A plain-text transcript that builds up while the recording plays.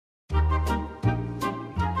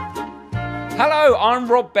Hello, I'm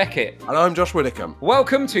Rob Beckett. And I'm Josh Widdicombe.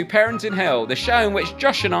 Welcome to Parent in Hell, the show in which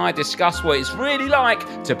Josh and I discuss what it's really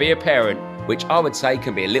like to be a parent, which I would say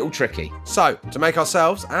can be a little tricky. So, to make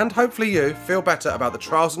ourselves, and hopefully you, feel better about the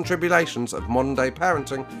trials and tribulations of modern day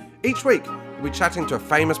parenting, each week we'll be chatting to a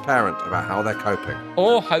famous parent about how they're coping.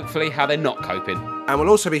 Or hopefully how they're not coping. And we'll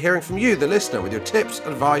also be hearing from you, the listener, with your tips,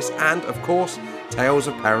 advice, and, of course, tales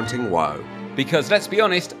of parenting woe. Because let's be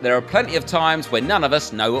honest, there are plenty of times when none of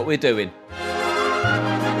us know what we're doing.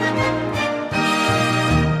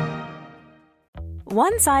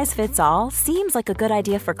 One size fits all seems like a good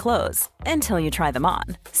idea for clothes until you try them on.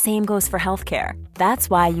 Same goes for healthcare. That's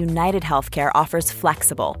why United Healthcare offers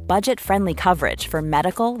flexible, budget-friendly coverage for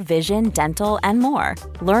medical, vision, dental, and more.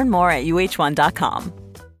 Learn more at uh1.com.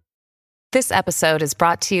 This episode is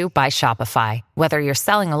brought to you by Shopify. Whether you're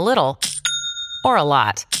selling a little or a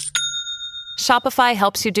lot, Shopify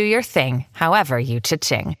helps you do your thing, however you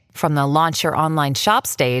cha-ching. From the launch your online shop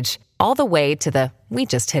stage, all the way to the we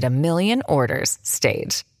just hit 1 million orders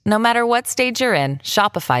stage. No matter what stage you're in,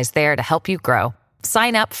 Shopify's there to help you grow.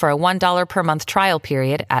 Sign up for a $1 per month trial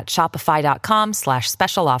period at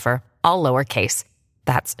shopify.com/special offer, all lowercase.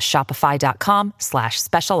 That's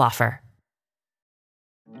shopify.com/special offer.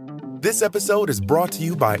 This episode is brought to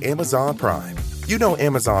you by Amazon Prime. You know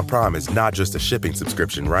Amazon Prime is not just a shipping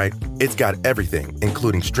subscription, right? It's got everything,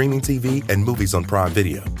 including streaming TV and movies on Prime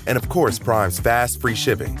Video. And of course, Prime's fast, free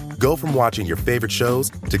shipping. Go from watching your favorite shows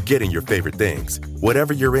to getting your favorite things.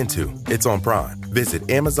 Whatever you're into, it's on Prime. Visit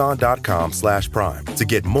amazon.com/Prime to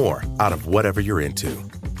get more out of whatever you're into.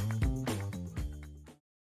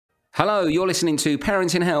 Hello, you're listening to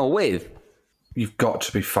Parent in Hell with... You've got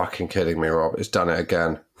to be fucking kidding me, Rob. It's done it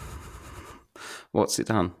again. What's it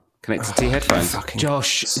done? Connected to your headphones.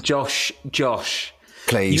 Josh.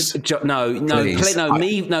 Please. Let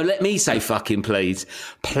me say fucking please.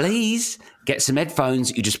 Please get some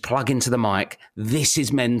headphones you just plug into the mic. This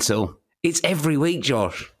is mental. It's every week,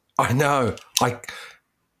 Josh. I know. What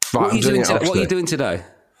are you doing today?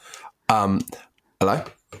 Hello?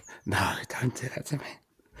 No, don't do that to me.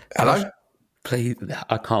 Hello? Josh, please,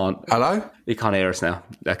 I can't. Hello? You can't hear us now.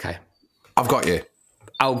 Okay. I've got you.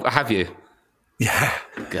 Oh, have you? Yeah.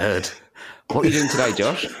 Good. What are you doing today,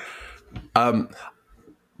 Josh?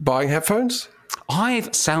 Buying headphones?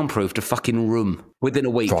 I've soundproofed a fucking room within a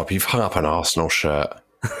week. Rob, you've hung up an Arsenal shirt.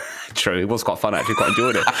 True, it was quite fun, actually. Quite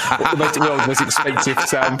enjoyed it. The most expensive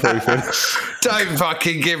soundproofing. Don't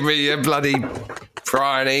fucking give me a bloody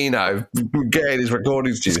Brian Eno getting his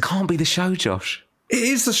recordings to you. This can't be the show, Josh. It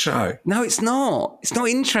is the show. No, it's not. It's not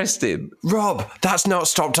interesting. Rob, that's not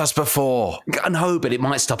stopped us before. I know, but it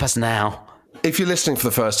might stop us now. If you're listening for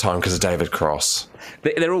the first time because of David Cross.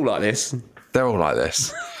 They're all like this. They're all like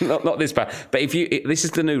this. not this bad. But this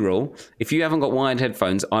is the new rule. If you haven't got wired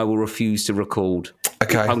headphones, I will refuse to record.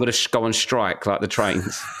 Okay. I'm going to go on strike like the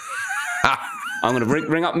trains. I'm going to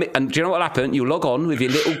ring up, and do you know what'll happen? You'll log on with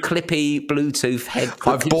your little clippy Bluetooth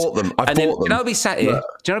headphones. I've bought them. Do you know who'll be sat here? Look.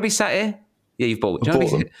 Do you know who'll be sat here? Yeah, you've bought them. Do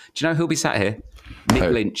you know who'll be sat here?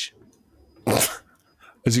 Mick Lynch.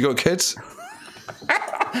 Has he got kids?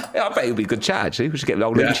 I bet he'll be a good chat, actually. We should get the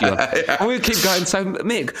old Lynchy on. Yeah. I'm going to keep going. So,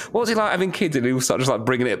 Mick, what's it like having kids? And he'll start just like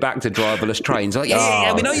bringing it back to driverless trains. Like,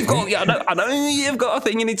 yeah, we know you've got. Yeah, I know you've got a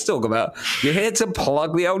thing you need to talk about. You're here to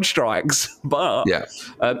plug the old strikes, but yeah.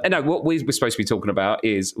 And no, what we're supposed to be talking about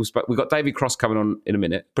is we've got David Cross coming on in a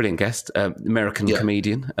minute. Brilliant guest, American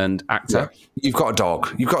comedian and actor. Yeah. You've got a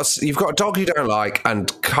dog. You've got a dog you don't like, and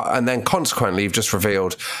then consequently you've just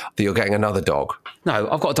revealed that you're getting another dog. No,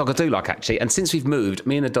 I've got a dog I do like, actually. And since we've moved,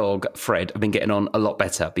 me and the dog, Fred, have been getting on a lot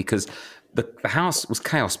better because the house was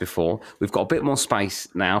chaos before. We've got a bit more space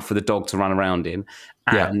now for the dog to run around in.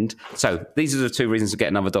 And so these are the two reasons to get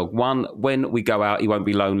another dog. One, when we go out, he won't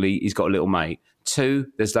be lonely. He's got a little mate. Two,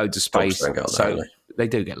 there's loads of space. Dogs don't get lonely. They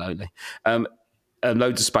do get lonely.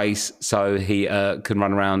 Loads of space so he can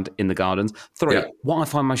run around in the gardens. Three, what I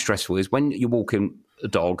find most stressful is when you're walking a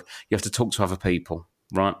dog, you have to talk to other people.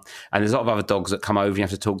 Right. And there's a lot of other dogs that come over and you have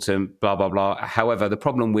to talk to them, blah, blah, blah. However, the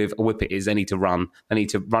problem with a whippet is they need to run. They need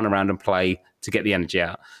to run around and play to get the energy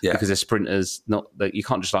out. Yeah. Because they're sprinters. You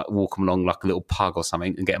can't just like walk them along like a little pug or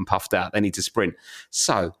something and get them puffed out. They need to sprint.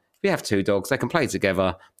 So if you have two dogs, they can play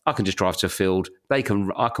together. I can just drive to a field. I can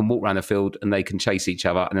walk around the field and they can chase each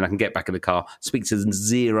other. And then I can get back in the car, speak to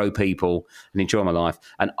 0 people and enjoy my life.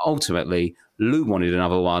 And ultimately, Lou wanted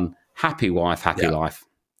another one. Happy wife, happy life.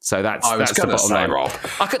 So that's I was the going to bottom say, line.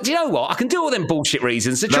 Rob. Do you know what? I can do all them bullshit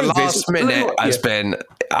reasons. The The truth last is, minute has been,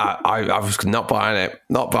 I was not buying it.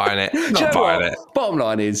 Not buying it. Not buying it. Bottom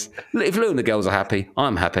line is, if Lou and the girls are happy,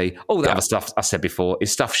 I'm happy. All the Yeah. other stuff I said before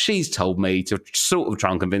is stuff she's told me to sort of try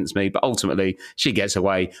and convince me, but ultimately she gets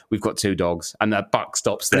away. We've got 2 dogs, and the buck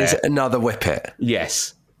stops there. Is it another whippet?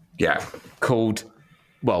 Yes. Yeah. Called,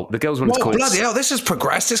 well, the girls wanted to call bloody hell, this has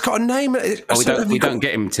progressed. It's got a name. we don't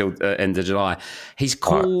get him till end of July. He's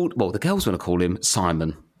called, well, the girls want to call him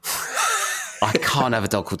Simon. I can't have a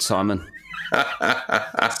dog called Simon.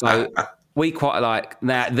 So we quite like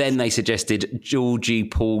that. Then they suggested Georgie,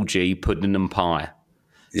 Paulgie, Pudding and Pie.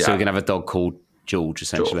 Yeah. So we're going to have a dog called George,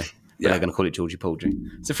 essentially. George. But they're going to call it Georgie, Paulgie.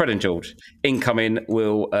 So Fred and George. Incoming,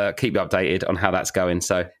 we'll keep you updated on how that's going.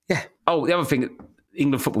 So, yeah. Oh, the other thing,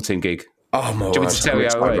 England football team gig. Oh, my Do you want word. me to tell you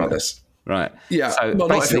how it went? About this. Right. Yeah. So Well,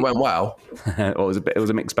 not if it went well. it was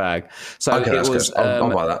a mixed bag. So Okay, it was good. I'll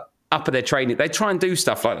buy that. up at their training. They try and do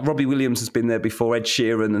stuff like Robbie Williams has been there before, Ed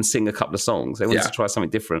Sheeran, and sing a couple of songs. They wanted to try something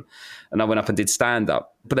different. And I went up and did stand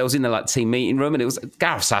up. But I was in the team meeting room, and it was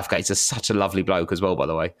Gareth Southgate's such a lovely bloke as well, by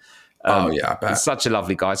the way. I bet. He's such a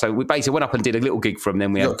lovely guy. So we basically went up and did a little gig for him.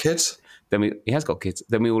 Then we You had got kids? he has got kids.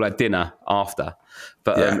 Then we all had dinner after.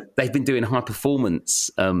 But they've been doing high performance.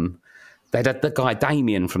 They'd had the guy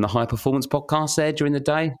Damien from the High Performance podcast there during the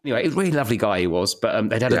day. Anyway, he was a really lovely guy he was. But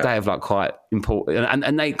they'd had a day of quite important,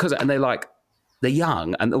 and they're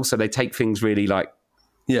young, and also they take things really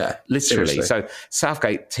literally. Seriously. So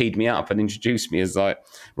Southgate teed me up and introduced me as right,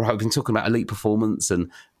 we've been talking about elite performance and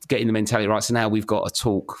getting the mentality right. So now we've got a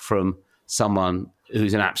talk from someone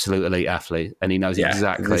who's an absolute elite athlete, and he knows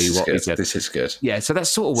exactly what he said. This is good. Yeah, so that's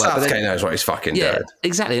sort of work. Southgate knows what he's fucking doing.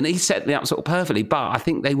 Exactly. And he set me up sort of perfectly. But I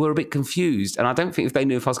think they were a bit confused. And I don't think if they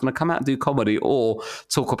knew if I was going to come out and do comedy or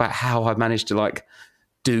talk about how I managed to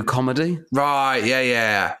do comedy. Right,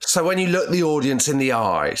 yeah. So when you look the audience in the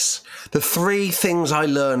eyes, the 3 things I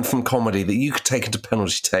learned from comedy that you could take into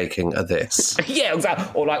penalty taking are this. Yeah, exactly.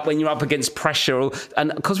 Or when you're up against pressure.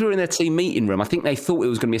 And because we were in their team meeting room, I think they thought it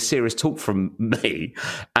was going to be a serious talk from me.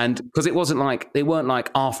 And because it wasn't they weren't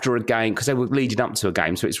after a game, because they were leading up to a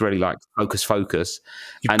game. So it's really focus.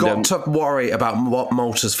 You've got to worry about what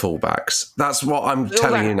Malta's fullbacks. That's what I'm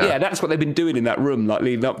telling you now. Yeah, that's what they've been doing in that room,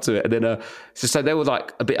 leading up to it. And then, so they were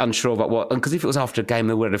a bit unsure about what, because if it was after a game,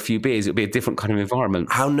 they were had a few beers, it would be a different kind of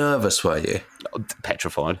environment. How nervous were you?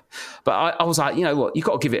 Petrified. But I was like, you know what, you've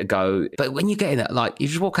got to give it a go. But when you get in it, you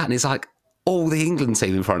just walk out and it's all the England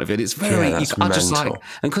team in front of it. It's very, that's I just mental.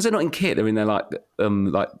 and because they're not in kit, they're in their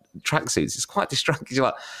tracksuits. It's quite distracting.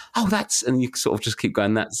 You're and you sort of just keep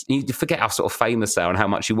going. You forget how sort of famous they are and how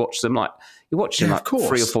much you watch them. You watch them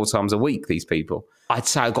 3 or 4 times a week. These people. I'd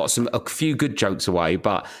say I got a few good jokes away,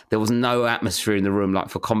 but there was no atmosphere in the room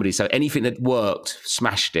for comedy. So anything that worked,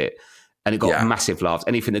 smashed it, and it got massive laughs.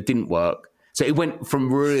 Anything that didn't work. So it went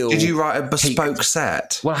from real... Did you write a bespoke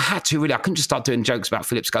set? Well, I had to, really. I couldn't just start doing jokes about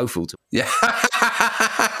Philip Schofield. Yeah.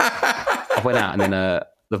 I went out and then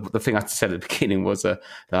the thing I said at the beginning was that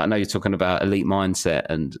I know you're talking about elite mindset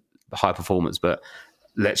and high performance, but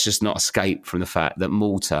let's just not escape from the fact that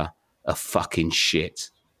Malta are fucking shit.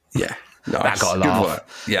 Yeah. Nice. That got a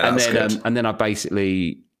laugh. Yeah, that's good. And then I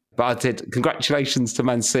basically... But I did, congratulations to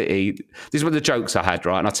Man City. These were the jokes I had,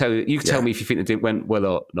 right? And I'll tell you, can tell me if you think it went well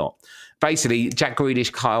or not. Basically, Jack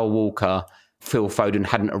Grealish, Kyle Walker, Phil Foden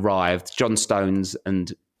hadn't arrived. John Stones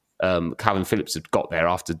and Calvin Phillips had got there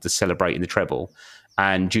after celebrating the treble.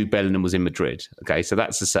 And Jude Bellingham was in Madrid. Okay, so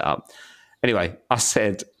that's the setup. Anyway, I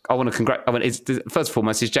said, first and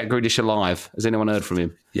foremost, is Jack Grealish alive? Has anyone heard from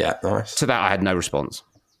him? Yeah, nice. To that, I had no response.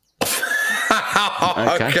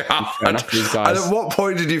 Okay. Fair enough for these guys. And at what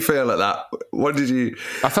point did you feel at that? What did you...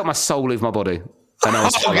 I felt my soul leave my body. And I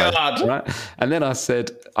was God. Right? And then I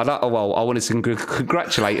said, I wanted to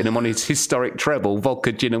congratulate him on his historic treble,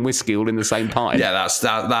 vodka, gin and whiskey all in the same pint. Yeah,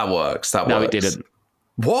 that works. That no, works. it didn't.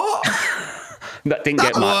 What? That didn't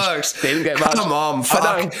get much. Works. Didn't get much. Come on,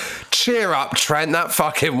 fuck. Cheer up, Trent. That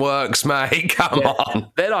fucking works, mate. Come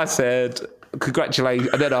on. Then I said, congratulations.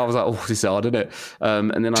 And then I was like, oh, this is hard, isn't it?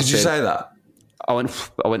 And then Did you say that? I went,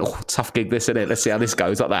 oh, tough gig this, isn't it? Let's see how this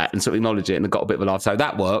goes, like that, and sort of acknowledge it, and I got a bit of a laugh. So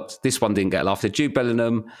that worked. This one didn't get a laugh. Jude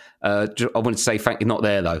Bellingham, I wanted to say thank you, not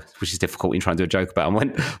there though, which is difficult when you're trying to do a joke about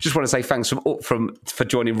him. Just want to say thanks for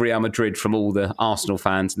joining Real Madrid from all the Arsenal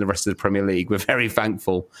fans and the rest of the Premier League. We're very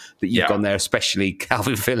thankful that you've gone there, especially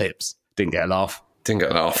Calvin Phillips. Didn't get a laugh. Didn't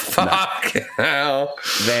get it off. Fuck hell.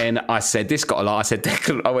 Then I said, this got a lot. I said,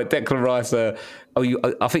 Declan Rice.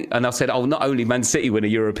 I think, and I said, not only Man City win a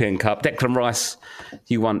European Cup. Declan Rice,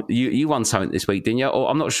 you won something this week, didn't you?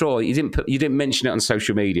 Or I'm not sure. You didn't mention it on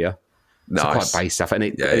social media. Nice. Quite base stuff. And,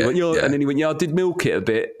 and then he went, I did milk it a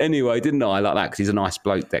bit anyway, didn't I? Like that, because he's a nice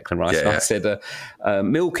bloke, Declan Rice. I said,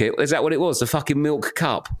 milk it? Is that what it was? The fucking milk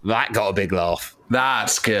cup? That got a big laugh.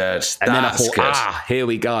 That's good. And then I thought, here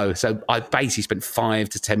we go. So I basically spent 5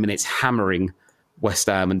 to 10 minutes hammering West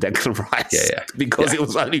Ham and Declan Rice because it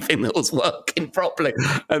was the only thing that was working properly.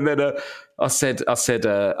 And then I said,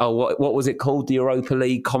 what was it called? The Europa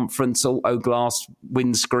League Conference Auto Glass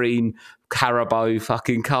Windscreen Carabao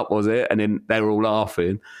fucking Cup, was it? And then they were all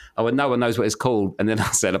laughing. I went, no one knows what it's called. And then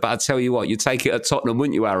I said, but I tell you what, you'd take it at Tottenham,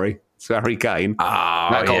 wouldn't you, Harry? So Harry Kane.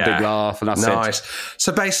 That got a big laugh. And I said...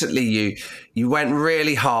 So basically you went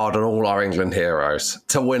really hard on all our England heroes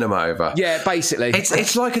to win them over. Yeah, basically.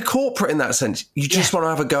 It's like a corporate in that sense. You just want to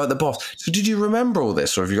have a go at the boss. So did you remember all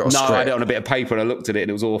this, or have you got a script? No, I had it on a bit of paper and I looked at it and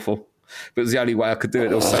it was awful. But it was the only way I could do it.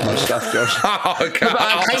 There was so much stuff, Josh. God.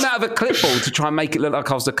 I came out of a clipboard to try and make it look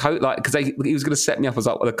like I was the coach, like because he was going to set me up as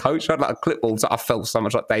like the coach. I had like a clipboard, so I felt so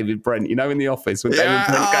much like David Brent, in The Office when David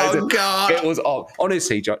Brent goes in. God. It was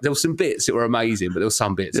honestly, Josh, there were some bits that were amazing, but there were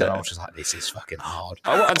some bits that I was just like, this is fucking hard.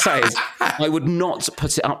 What I'd say is, I would not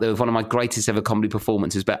put it up there with one of my greatest ever comedy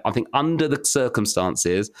performances, but I think under the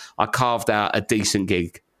circumstances, I carved out a decent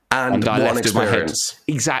gig. And I left experience. With my head.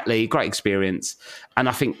 Exactly, great experience. And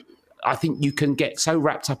I think you can get so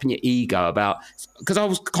wrapped up in your ego about, because I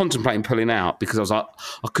was contemplating pulling out because I was like,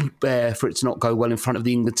 I couldn't bear for it to not go well in front of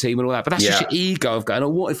the England team and all that. But that's just your ego of going, oh,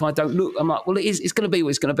 what if I don't look? I'm like, well, it's going to be what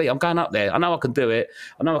it's going to be. I'm going up there. I know I can do it.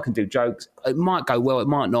 I know I can do jokes. It might go well, it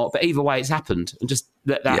might not. But either way, it's happened. And just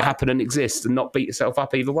let that happen and exist and not beat yourself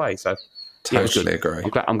up either way. So totally agree.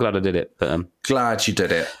 I'm glad I did it. But glad you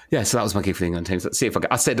did it. Yeah, so that was my gig for the England team. So let's see if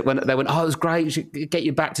I said when they went, oh, it was great. You should get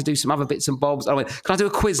you back to do some other bits and bobs. I went, can I do a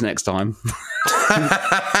quiz next time? Can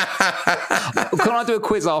I do a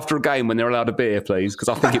quiz after a game when they're allowed a beer, please? Because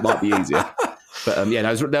I think it might be easier. But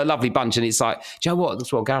they're a lovely bunch, and it's like, do you know what?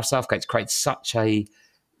 That's what Gareth Southgate's created such a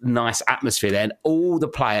nice atmosphere there, and all the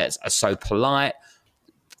players are so polite,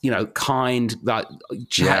 kind, like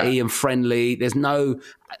chatty and friendly. There's no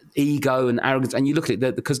ego and arrogance. And you look at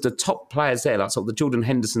it because the top players there, like sort of the Jordan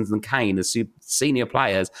Hendersons and Kane, as senior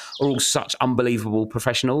players, are all such unbelievable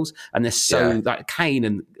professionals. And they're so like Kane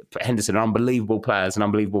and Henderson are unbelievable players and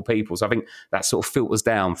unbelievable people. So I think that sort of filters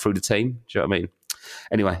down through the team. Do you know what I mean?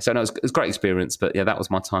 Anyway, so no, it was a great experience. But yeah, that was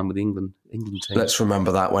my time with the England team. Let's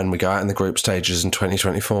remember that when we go out in the group stages in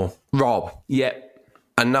 2024. Rob. Yeah.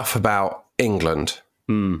 Enough about England.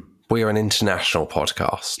 We are an international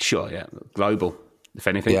podcast. Sure, yeah. Global, if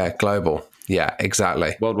anything. Yeah, global. Yeah,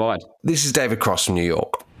 exactly. Worldwide. This is David Cross from New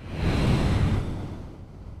York.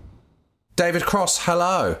 David Cross,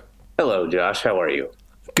 hello. Hello, Josh. How are you?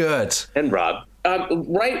 Good. And Rob.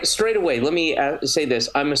 Right straight away, let me say this.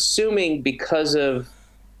 I'm assuming because of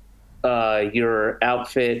your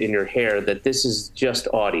outfit and your hair that this is just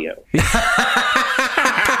audio.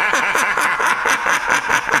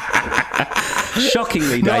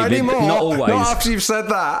 Shockingly, David, not always. Not after you've said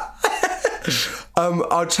that.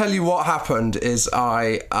 I'll tell you what happened is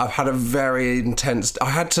I've had a very intense... I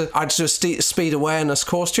had to do a speed awareness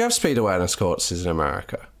course. Do you have speed awareness courses in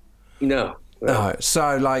America? No.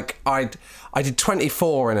 So like I did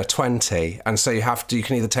 24 in a 20, and so you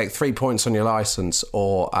can either take 3 points on your license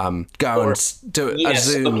or go and do a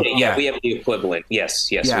Zoom. Okay, yeah, we have the equivalent. Yes,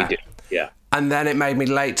 we do. Yeah. And then it made me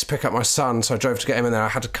late to pick up my son, so I drove to get him, and then I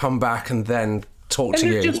had to come back and then talk to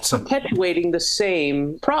you. And you're just perpetuating the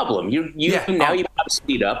same problem. Now you've got to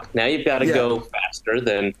speed up. Now you've got to go faster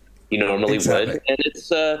than you normally would, and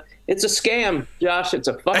it's a scam, Josh. It's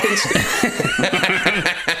a fucking scam.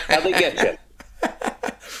 How they get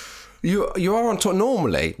you? You are on tour.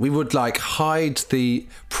 Normally, we would like hide the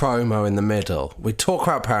promo in the middle. We'd talk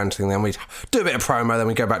about parenting, then we'd do a bit of promo, then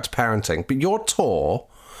we'd go back to parenting. But your tour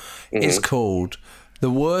is called The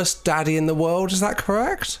Worst Daddy in the World. Is that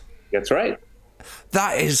correct? That's right.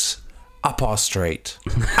 That is up our street.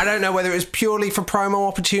 I don't know whether it was purely for promo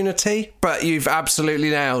opportunity, but you've absolutely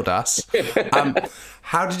nailed us.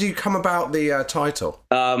 How did you come about the title?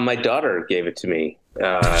 My daughter gave it to me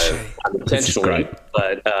unintentionally,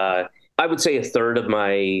 but I would say a third of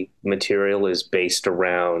my material is based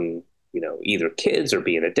around either kids or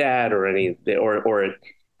being a dad or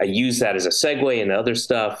I use that as a segue into other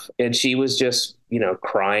stuff. And she was just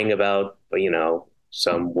crying about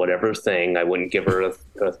some whatever thing. I wouldn't give her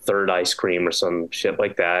a third ice cream or some shit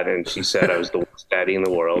like that. And she said I was the worst daddy in the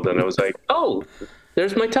world. And I was like, oh,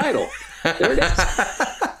 there's my title. There it is.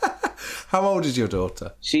 How old is your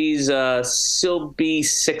daughter? She's she'll be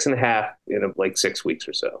 6.5 in like 6 weeks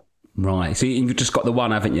or so. Right. So you've just got the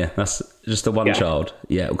one, haven't you? That's just the one child.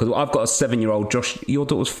 Yeah. Because I've got a 7-year-old. Josh, your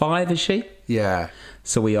daughter's 5, is she? Yeah.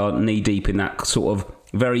 So we are knee deep in that sort of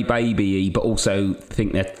very baby-y, but also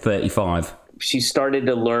think they're 35. She started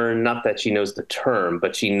to learn, not that she knows the term,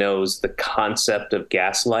 but she knows the concept of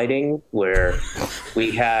gaslighting, where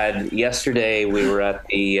yesterday we were at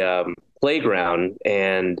the playground,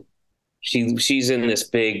 and she's in this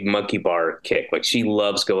big monkey bar kick. Like, she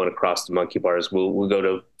loves going across the monkey bars. We'll go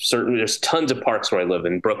to there's tons of parks where I live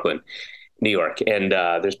in Brooklyn, New York, and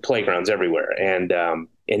there's playgrounds everywhere. And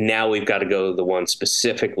now we've got to go to the one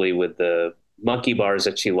specifically with the monkey bars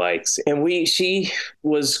that she likes. And she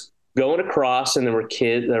was going across, and there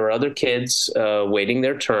were other kids waiting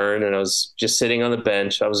their turn, and I was just sitting on the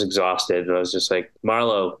bench. I was exhausted, and I was just like,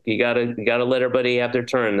 Marlo, you gotta let everybody have their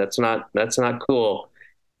turn. That's not cool.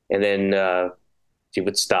 And then she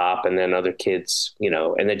would stop, and then other kids,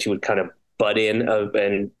 and then she would kind of butt in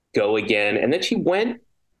and go again. And then she went,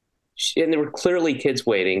 and there were clearly kids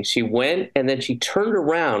waiting. She went, and then she turned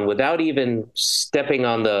around without even stepping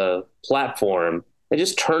on the platform, and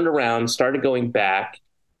just turned around, started going back.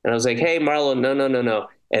 And I was like, hey, Marlo, no.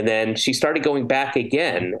 And then she started going back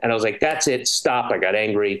again. And I was like, that's it. Stop. I got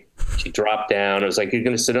angry. She dropped down. I was like, you're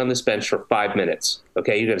going to sit on this bench for 5 minutes.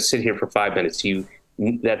 Okay. You're going to sit here for 5 minutes.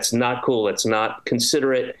 That's not cool. That's not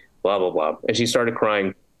considerate, blah, blah, blah. And she started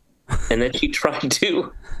crying. And then she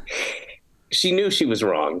knew she was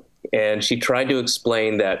wrong. And she tried to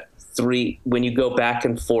explain that when you go back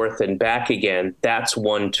and forth and back again, that's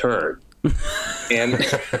one turn. And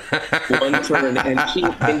one turn, and she's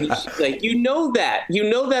like,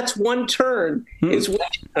 that's one turn. Is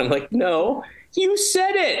what I'm like, no, you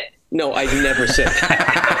said it. No, I never said it.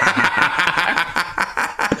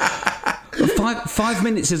 5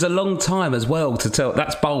 minutes is a long time as well to tell.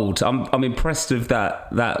 That's bold. I'm impressed with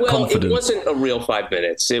that confidence. It wasn't a real 5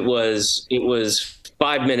 minutes. It was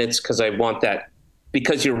 5 minutes because I want that,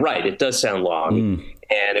 because you're right, it does sound long,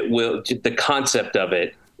 and the concept of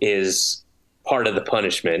it is part of the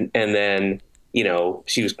punishment. And then,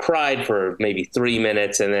 she was cried for maybe 3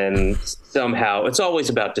 minutes, and then somehow it's always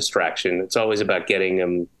about distraction. It's always about getting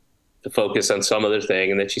them to focus on some other thing.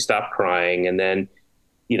 And then she stopped crying. And then,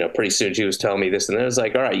 pretty soon she was telling me this, and then I was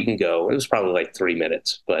like, all right, you can go. It was probably like 3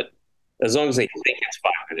 minutes, but as long as they think it's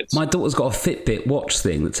 5 minutes. My daughter's got a Fitbit watch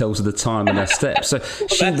thing that tells her the time and her steps. So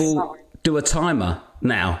she will do a timer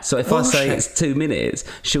now. So if I say it's 2 minutes,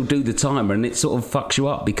 she'll do the timer, and it sort of fucks you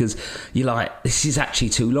up because you're like, this is actually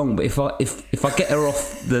too long. But if I get her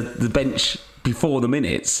off the bench before the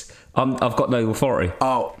minutes, I've got no authority.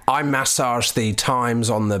 Oh, I massage the times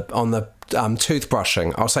on the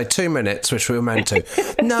toothbrushing. I'll say 2 minutes, which we were meant to.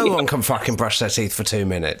 No one can fucking brush their teeth for 2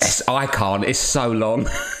 minutes. Yes, I can't. It's so long.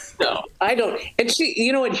 No, I don't. And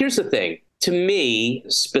you know what? Here's the thing. To me,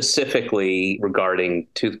 specifically regarding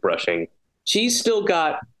toothbrushing, she's still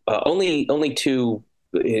got only two,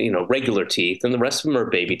 regular teeth, and the rest of them are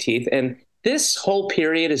baby teeth. And this whole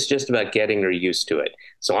period is just about getting her used to it.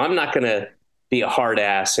 So I'm not going to be a hard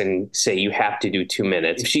ass and say you have to do 2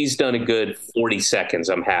 minutes. If she's done a good 40 seconds,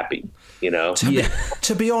 I'm happy.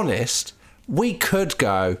 To be honest, we could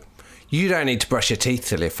go, you don't need to brush your teeth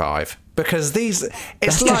till you're 5. Because it's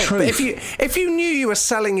like if you knew you were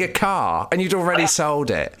selling your car and you'd already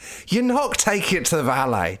sold it, you're not taking it to the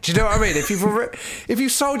valet. Do you know what I mean? If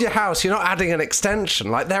you've sold your house, you're not adding an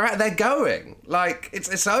extension. Like they're going. Like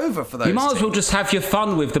it's over for those. You might as well just have your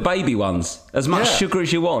fun with the baby ones, as much sugar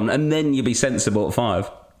as you want, and then you'll be sensible at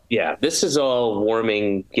 5. Yeah, this is all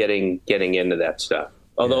warming, getting into that stuff.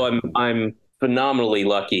 Although I'm phenomenally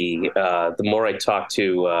lucky. The more I talk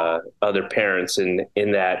to other parents, in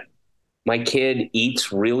that. My kid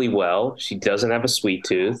eats really well. She doesn't have a sweet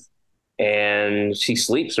tooth, and she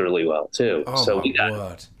sleeps really well too. Oh, so we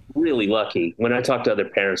got really lucky. When I talk to other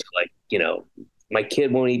parents, like, my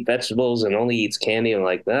kid won't eat vegetables and only eats candy. I'm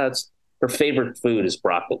like, that's her favorite food is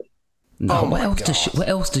broccoli. No, what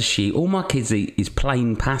else does she? All my kids eat is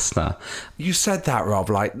plain pasta. You said that,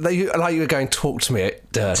 Rob, like you were going, talk to me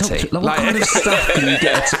dirty. What kind of stuff can you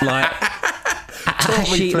get? Talk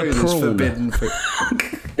me through this forbidden food.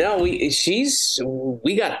 No, we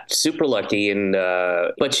got super lucky, and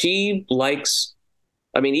but she likes,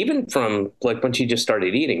 even from like when she just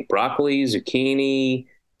started eating broccoli, zucchini,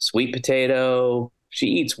 sweet potato, she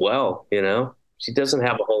eats well. She doesn't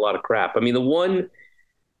have a whole lot of crap. The one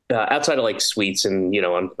outside of like sweets, and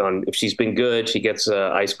on if she's been good, she gets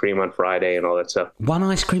ice cream on Friday and all that stuff. One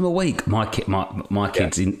ice cream a week. My kids'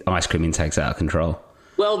 ice cream intake's out of control.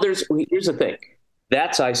 Well, here's the thing.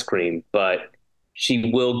 That's ice cream, but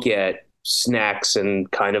she will get snacks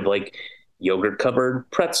and kind of like yogurt covered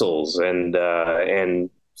pretzels and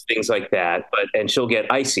things like that. And she'll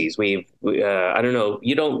get ices. I don't know.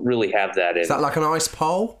 You don't really have that. Is that like an ice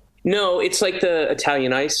pole? No, it's like the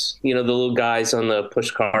Italian ice, the little guys on the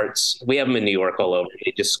push carts. We have them in New York all over.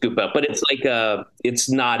 They just scoop up, but it's like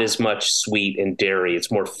it's not as much sweet and dairy.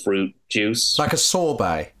 It's more fruit juice. Like a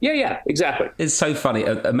sorbet. Yeah, exactly. It's so funny.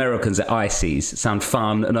 Americans at ices sound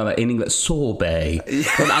fun. Another in English, sorbet.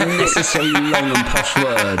 An unnecessarily long and posh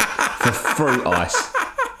word for fruit ice.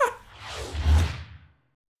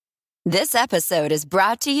 This episode is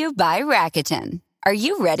brought to you by Rakuten. Are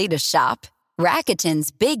you ready to shop?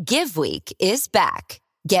 Rakuten's Big Give Week is back.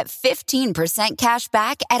 Get 15% cash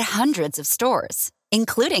back at hundreds of stores,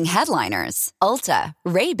 including headliners, Ulta,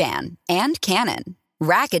 Ray-Ban, and Canon.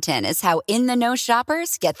 Rakuten is how in-the-know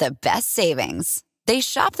shoppers get the best savings. They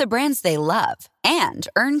shop the brands they love and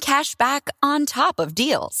earn cash back on top of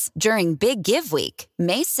deals during Big Give Week,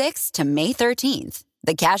 May 6th to May 13th.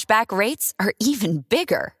 The cashback rates are even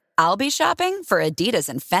bigger. I'll be shopping for Adidas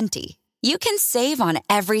and Fenty. You can save on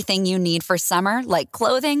everything you need for summer, like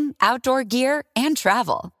clothing, outdoor gear, and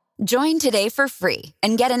travel. Join today for free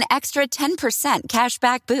and get an extra 10%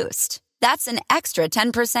 cashback boost. That's an extra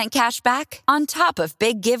 10% cashback on top of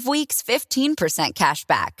Big Give Week's 15%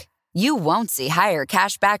 cashback. You won't see higher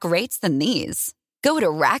cashback rates than these. Go to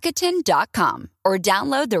Rakuten.com or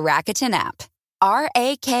download the Rakuten app.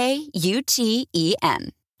 Rakuten.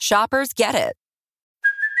 Shoppers get it.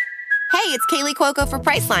 Hey, it's Kaylee Cuoco for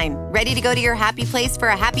Priceline. Ready to go to your happy place for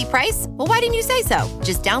a happy price? Well, why didn't you say so?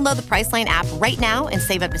 Just download the Priceline app right now and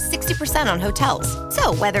save up to 60% on hotels.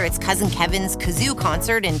 So whether it's Cousin Kevin's Kazoo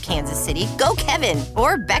Concert in Kansas City, go Kevin,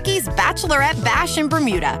 or Becky's Bachelorette Bash in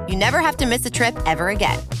Bermuda, you never have to miss a trip ever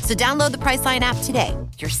again. So download the Priceline app today.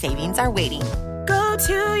 Your savings are waiting. Go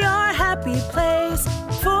to your happy place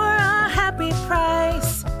for a happy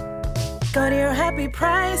price. Go to your happy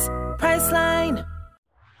price, Priceline.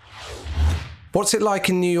 What's it like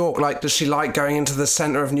in New York? Like, does she like going into the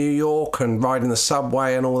center of New York and riding the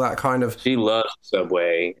subway and all that kind of? She loves the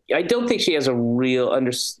subway. I don't think she has a real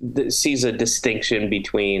sees a distinction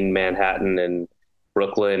between Manhattan and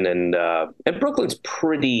Brooklyn, and Brooklyn's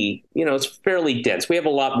pretty, it's fairly dense. We have a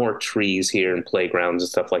lot more trees here and playgrounds and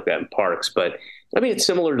stuff like that and parks, but I mean, it's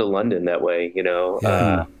similar to London that way,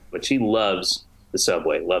 Yeah. But she loves the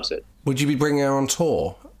subway, loves it. Would you be bringing her on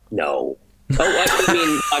tour? No.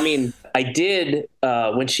 Oh, I mean, I did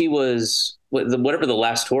when she was whatever the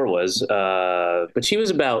last tour was, but she was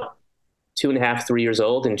about 2.5, 3 years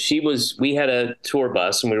old, and we had a tour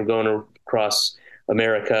bus, and we were going across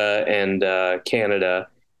America and Canada,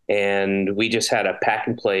 and we just had a pack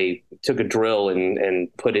and play, took a drill and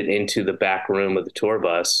put it into the back room of the tour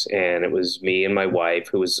bus, and it was me and my wife,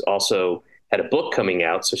 who was also had a book coming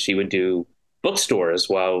out, so she would do bookstores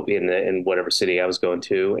while in whatever city I was going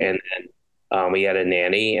to, and we had a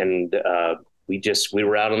nanny, and we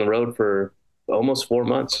were out on the road for almost 4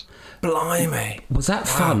 months. Blimey. Was that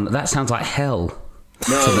fun? That sounds like hell.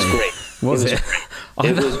 No, it was great. Was it?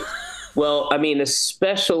 It was, well, I mean,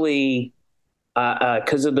 especially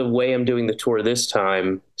because of the way I'm doing the tour this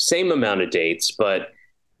time, same amount of dates, but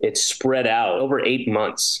it's spread out over 8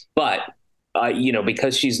 months. But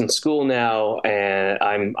because she's in school now, and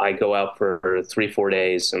I go out for 3-4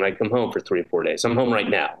 days, and I come home for 3 or 4 days. I'm home right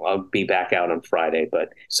now. I'll be back out on Friday,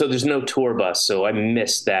 but so there's no tour bus, so I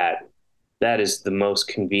miss that. That is the most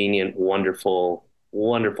convenient, wonderful,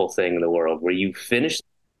 wonderful thing in the world, where you finish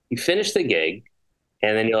the gig,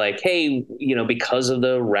 and then you're like, hey, because of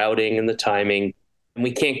the routing and the timing,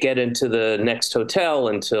 we can't get into the next hotel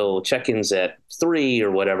until check-in's at 3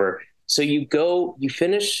 or whatever. So you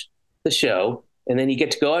finish the show, and then you get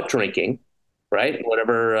to go out drinking, right?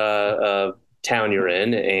 Whatever town you're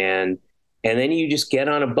in, and then you just get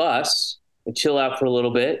on a bus and chill out for a little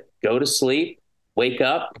bit, go to sleep, wake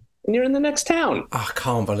up, and you're in the next town. I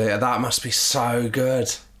can't believe it. That must be so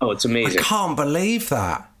good. Oh, it's amazing. I can't believe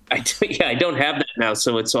that. I don't have that now,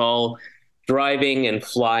 so it's all driving and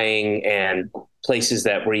flying and places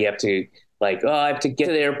where you have to, like, I have to get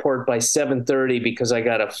to the airport by 7:30 because I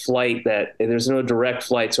got a flight there's no direct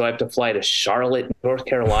flight. So I have to fly to Charlotte, North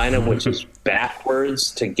Carolina, which is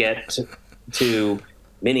backwards to get to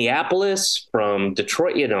Minneapolis from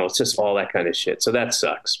Detroit. It's just all that kind of shit. So that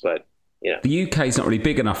sucks. But, The UK is not really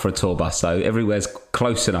big enough for a tour bus, though. Everywhere's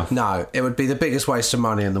close enough. No, it would be the biggest waste of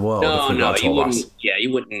money in the world if we got a you tour wouldn't. bus. Yeah,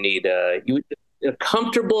 you wouldn't need a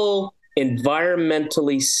comfortable,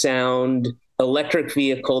 environmentally sound electric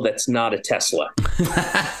vehicle that's not a Tesla.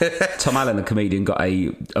 Tom Allen, the comedian, got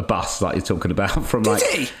a bus like you're talking about from Did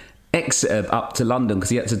he? Exeter up to London because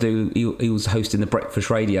he had to do. He was hosting the breakfast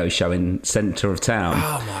radio show in centre of town.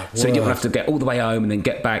 Oh my word! So he didn't have to get all the way home and then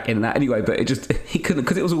get back in that anyway. But he couldn't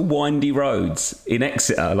because it was all windy roads in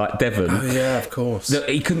Exeter, like Devon. Oh yeah, of course.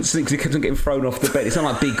 He couldn't sleep because he kept on getting thrown off the bed. It's not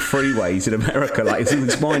like big freeways in America. Like it's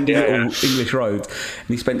these windy little English roads. And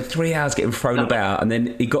he spent 3 hours getting thrown about, and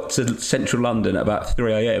then he got to central London at about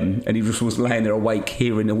 3 a.m. and he just was laying there awake,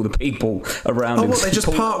 hearing all the people around him. Oh, what? They just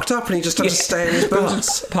parked up and he just had to stay in his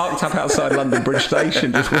bus. Parked up outside London Bridge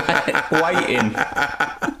Station, just waiting.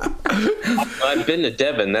 I've been to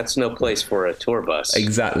Devon. That's no place for a tour bus.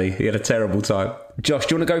 Exactly. He had a terrible time. Josh,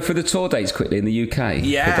 do you want to go through the tour dates quickly in the UK?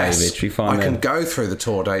 Yes. For David? Should we find I can go through the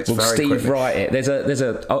tour dates very Steve quickly. Wright it. There's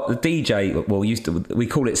a DJ. Well, we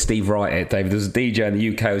call it Steve Wright it, David. There's a DJ in the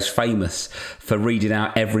UK who's famous for reading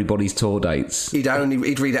out everybody's tour dates. He'd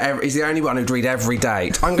read he's the only one who'd read every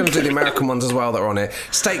date. I'm going to do the American ones as well that are on it.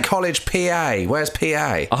 State College, PA. Where's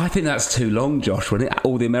PA? I think that's too long, Josh. When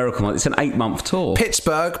all the American ones, it's an 8-month tour.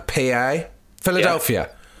 Pittsburgh, PA. Philadelphia.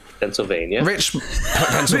 Yeah. Pennsylvania.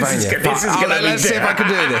 Pennsylvania. Let's see if I can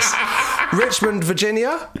do this. Richmond,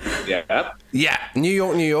 Virginia. Yeah. Yeah. New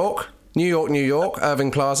York.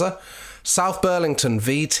 Irving Plaza. South Burlington,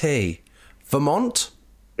 VT. Vermont.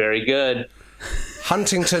 Very good.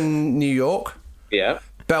 Huntington, New York. Yeah.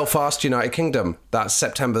 Belfast, United Kingdom. That's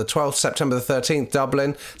September the 12th, September the 13th,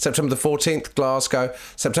 Dublin, September the 14th, Glasgow,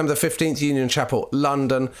 September the 15th, Union Chapel,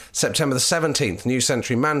 London, September the 17th, New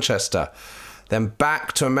Century, Manchester. Then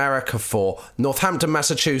back to America for Northampton,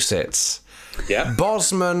 Massachusetts. Yeah.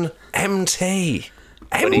 Bosman, MT.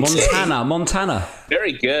 Montana.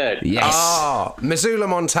 Very good. Yes. Missoula,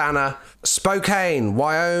 Montana. Spokane,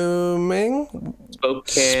 Wyoming.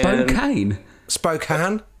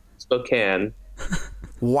 Spokane.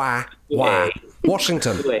 Wah.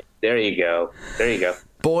 Washington. There you go.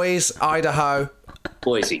 Boise, Idaho.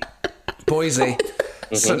 Boise.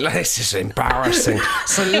 This is embarrassing.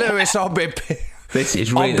 St. Louis, This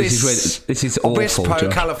is awful. Obispo,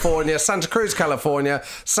 Josh. California. Santa Cruz, California.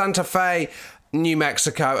 Santa Fe, New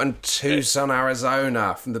Mexico, and Tucson,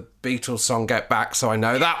 Arizona. From the Beatles song "Get Back," so I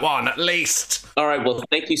know that one at least. All right. Well,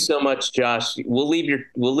 thank you so much, Josh. We'll leave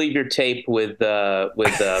your tape with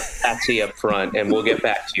Patsy up front, and we'll get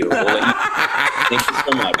back to you. Thank you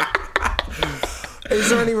so much. Is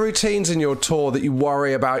there any routines in your tour that you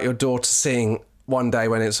worry about your daughter seeing one day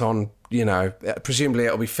when it's on? You know, presumably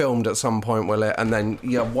it'll be filmed at some point, will it? And then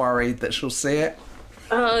you're worried that she'll see it?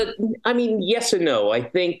 I mean, yes and no. I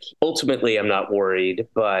think ultimately I'm not worried,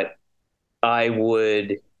 but I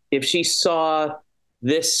would, if she saw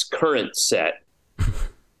this current set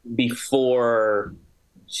before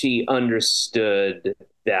she understood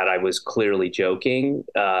that I was clearly joking,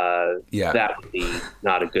 that would be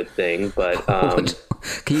not a good thing. But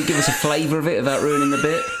can you give us a flavour of it without ruining the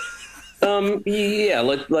bit?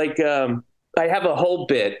 I have a whole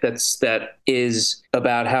bit that is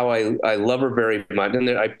about how I love her very much, and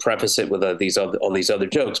I preface it with all these other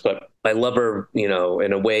jokes. But I love her, in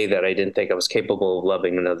a way that I didn't think I was capable of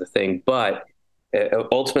loving another thing. But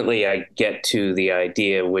ultimately, I get to the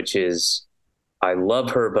idea, which is I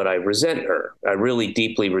love her, but I resent her. I really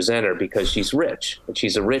deeply resent her because she's rich, and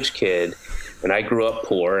she's a rich kid. And I grew up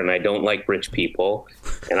poor, and I don't like rich people,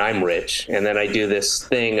 and I'm rich. And then I do this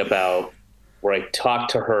thing where I talk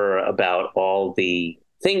to her about all the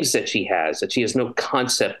things that she has no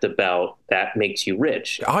concept about that makes you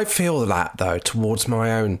rich. I feel that, though, towards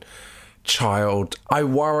my own child. I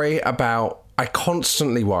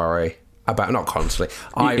constantly worry about, not constantly,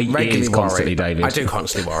 I regularly worry. David. I do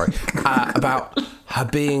constantly worry about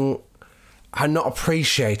her not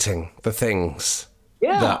appreciating the things.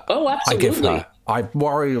 Yeah. I give her. I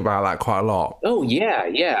worry about that quite a lot. Oh,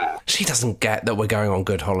 yeah. She doesn't get that we're going on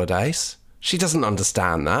good holidays. She doesn't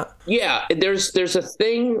understand that. Yeah, there's a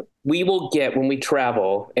thing we will get when we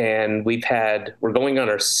travel, and we're going on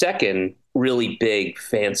our second really big,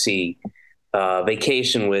 fancy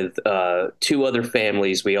vacation with 2 other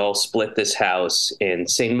families. We all split this house in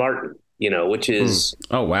St. Martin, which is...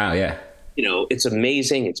 Oh, wow, yeah. It's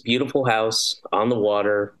amazing. It's a beautiful house on the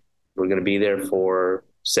water. We're going to be there for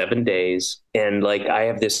 7 days. And I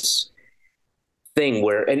have this thing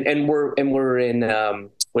where, and we're in,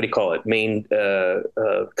 what do you call it? Main,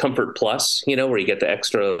 Comfort Plus, where you get the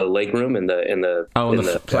extra leg room in the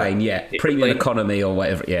plane. Yeah. Premium plane. Economy or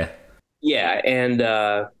whatever. Yeah.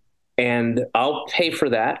 Yeah. And I'll pay for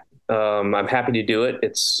that. I'm happy to do it.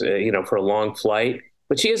 It's, for a long flight.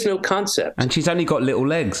 But she has no concept. And she's only got little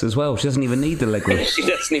legs as well. She doesn't even need the leg room. She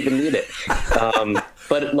doesn't even need it.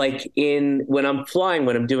 But when I'm flying,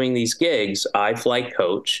 when I'm doing these gigs, I flight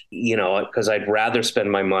coach, because I'd rather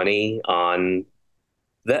spend my money on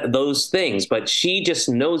those things, but she just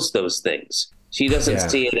knows those things. She doesn't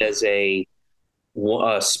see it as a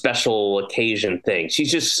special occasion thing.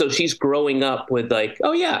 She's growing up with like,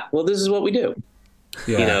 oh yeah, well, this is what we do.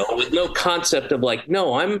 With no concept of like,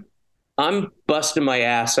 no, I'm busting my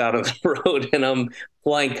ass out of the road and I'm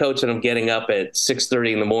flying coach and I'm getting up at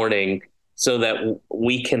 6:30 in the morning so that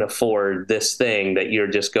we can afford this thing that you're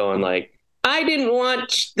just going like, I didn't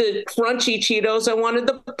want the crunchy Cheetos. I wanted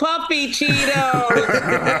the puffy Cheetos.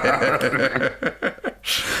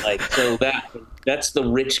 Like, so that's the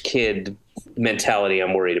rich kid mentality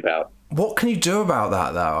I'm worried about. What can you do about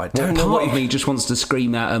that, though? I don't know. Part of me just wants to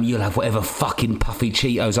scream out, you'll have whatever fucking puffy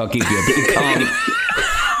Cheetos I'll give you, but you can't.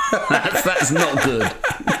 That's not good.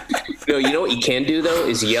 No, you know what you can do, though,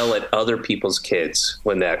 is yell at other people's kids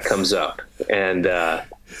when that comes up. And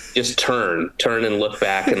just turn and look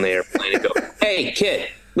back in the airplane and go, hey, kid,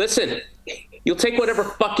 listen, you'll take whatever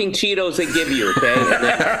fucking Cheetos they give you, okay?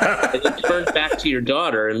 And then turn back to your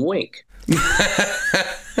daughter and wink.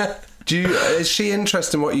 Is she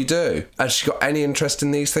interested in what you do? Has she got any interest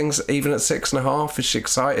in these things, even at 6.5? Is she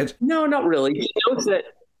excited? No, not really.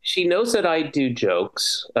 She knows that I do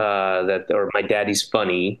jokes, or my daddy's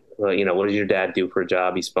funny. What does your dad do for a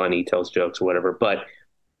job? He's funny, he tells jokes or whatever. But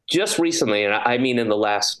just recently, and I mean in the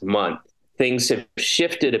last month, things have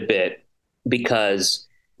shifted a bit because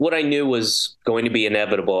what I knew was going to be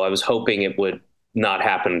inevitable. I was hoping it would not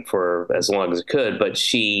happen for as long as it could, but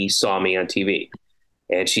she saw me on TV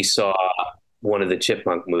and she saw one of the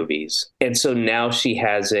Chipmunk movies. And so now she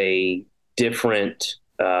has a different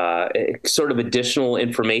sort of additional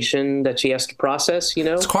information that she has to process,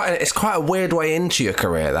 It's quite a weird way into your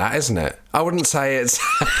career, that, isn't it? I wouldn't say it's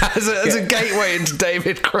as a gateway into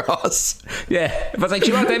David Cross. Yeah. If I say, do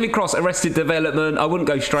you like David Cross, Arrested Development, I wouldn't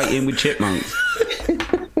go straight in with Chipmunks.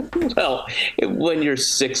 Well, when you're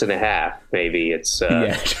 6.5, maybe it's...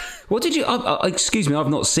 Yeah. What did you... excuse me, I've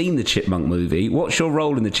not seen the Chipmunk movie. What's your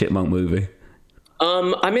role in the Chipmunk movie?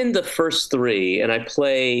 I'm in the first 3, and I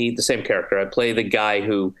play the same character. I play the guy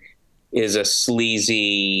who is a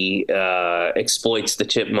sleazy, exploits the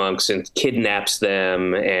chipmunks and kidnaps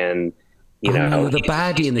them, and the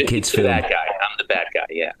baddie in the kids' film. That guy. I'm the bad guy.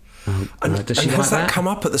 Yeah. Does that come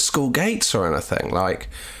up at the school gates or anything? Like,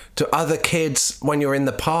 do other kids, when you're in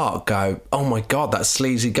the park, go, "Oh my God, that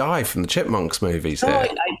sleazy guy from the Chipmunks movies"? Here?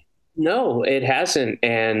 No, it hasn't,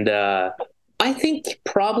 and I think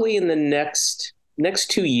probably in the next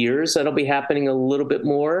 2 years that'll be happening a little bit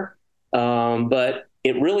more, but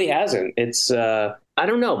it really hasn't. It's I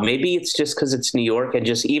don't know, maybe it's just because it's New York, and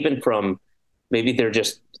just even from maybe they're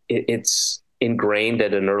just it's ingrained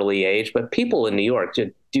at an early age, but people in New York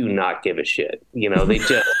just do not give a shit. They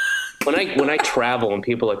just when I travel and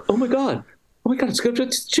people are like, oh my god, it's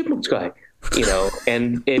the Chipmunks guy,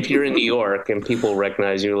 and if you're in New York and people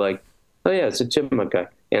recognize you, like, oh yeah, it's a Chipmunk guy,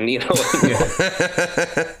 and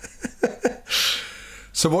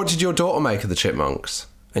So what did your daughter make of the Chipmunks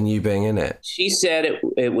and you being in it? She said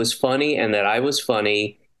it was funny and that I was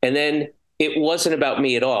funny. And then it wasn't about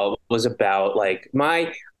me at all. It was about like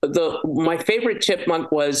my favorite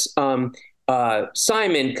chipmunk was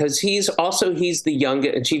Simon, because he's the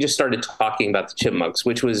youngest. And she just started talking about the chipmunks,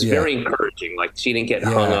 which was very encouraging. Like, she didn't get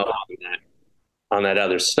hung up on that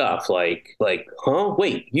other stuff. Like, huh?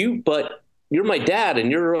 Wait, you're my dad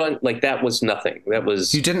and you're on, like, that was nothing. That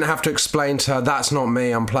was... You didn't have to explain to her, that's not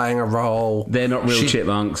me, I'm playing a role. They're not real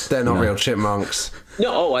chipmunks. They're not real chipmunks.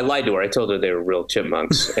 No, I lied to her. I told her they were real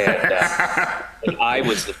chipmunks. And, and I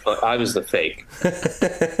was the fake.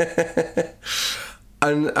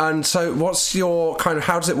 And so what's your kind of,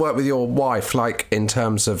 how does it work with your wife? Like, in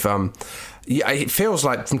terms of, it feels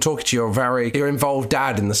like from talking to you, you're involved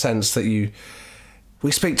dad, in the sense that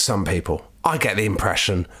we speak to some people. I get the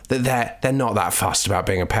impression that they're not that fussed about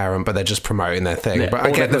being a parent, but they're just promoting their thing. But I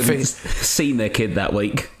get the seen their kid that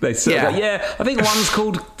week. They sort of like, I think one's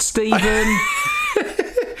called Stephen.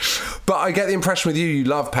 But I get the impression with you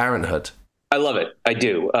love parenthood. I love it. I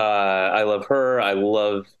do. I love her. I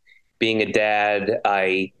love being a dad.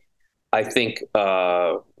 I think,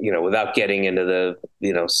 without getting into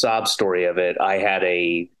the, sob story of it, I had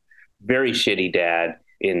a very shitty dad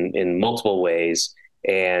in multiple ways.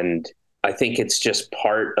 And I think it's just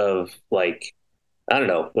part of, like, I don't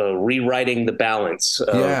know, rewriting the balance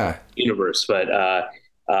of the universe. But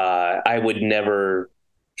I would never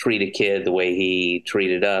treat a kid the way he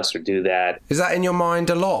treated us or do that. Is that in your mind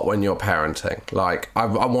a lot when you're parenting? Like, I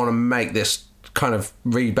want to make this kind of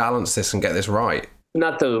rebalance this and get this right.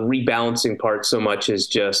 Not the rebalancing part so much as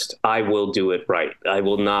just, I will do it right. I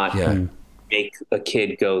will not make a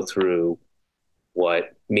kid go through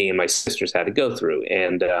what me and my sisters had to go through.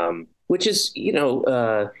 And which is,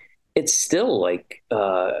 it's still like,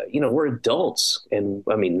 we're adults, and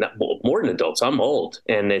I mean, more than adults. I'm old,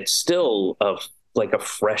 and it's still like a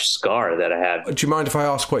fresh scar that I have. Do you mind if I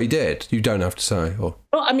ask what he did? You don't have to say. Or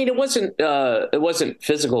well, I mean, it wasn't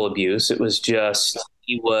physical abuse. It was just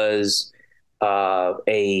he was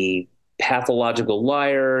a pathological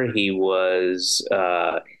liar. He was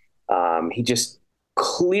he just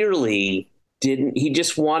clearly didn't. He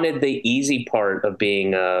just wanted the easy part of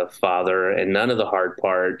being a father and none of the hard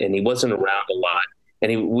part. And he wasn't around a lot.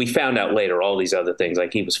 And we found out later all these other things,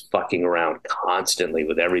 like he was fucking around constantly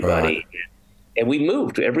with everybody. Right. And we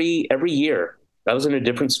moved every year. I was in a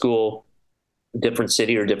different school, different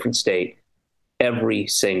city or different state every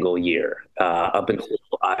single year up until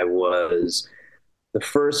the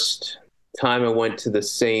first time I went to the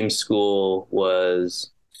same school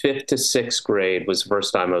was 5th to 6th grade was the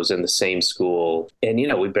first time I was in the same school. And,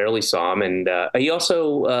 we barely saw him. And he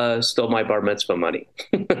also stole my bar mitzvah money.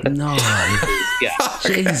 No. Yeah.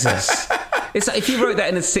 Jesus. It's like if you wrote that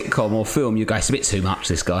in a sitcom or film, you go, it's a bit too much,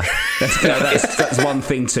 this guy. That's one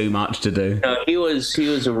thing too much to do. No, he was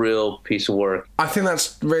a real piece of work. I think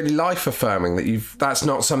that's really life affirming that's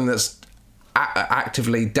not something that's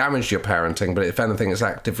actively damaged your parenting, but if anything, it's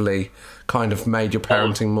actively kind of made your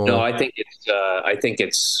parenting more. No, I think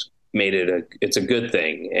it's made it's a good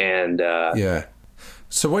thing. And yeah.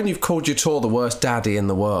 So when you've called your tour the worst daddy in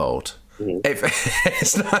the world, it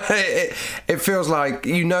feels like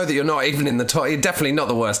that you're not even in the top. You're definitely not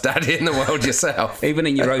the worst daddy in the world yourself, even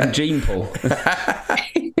in your own gene pool.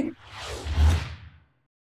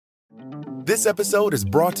 This episode is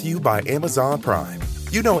brought to you by Amazon Prime.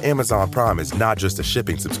 You know Amazon Prime is not just a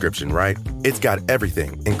shipping subscription, right? It's got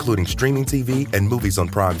everything, including streaming TV and movies on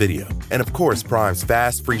Prime Video. And of course, Prime's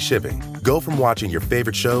fast, free shipping. Go from watching your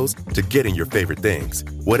favorite shows to getting your favorite things.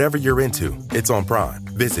 Whatever you're into, it's on Prime.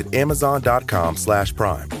 Visit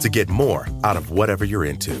Amazon.com/Prime to get more out of whatever you're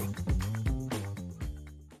into.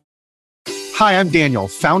 Hi, I'm Daniel,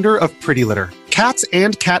 founder of Pretty Litter. Cats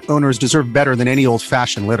and cat owners deserve better than any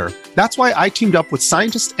old-fashioned litter. That's why I teamed up with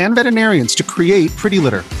scientists and veterinarians to create Pretty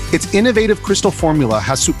Litter. Its innovative crystal formula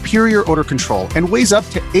has superior odor control and weighs up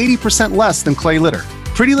to 80% less than clay litter.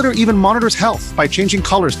 Pretty Litter even monitors health by changing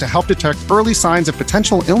colors to help detect early signs of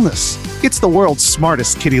potential illness. It's the world's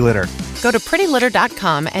smartest kitty litter. Go to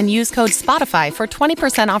prettylitter.com and use code SPOTIFY for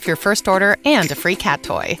 20% off your first order and a free cat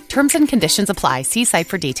toy. Terms and conditions apply. See site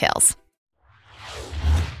for details.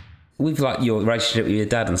 With like your relationship with your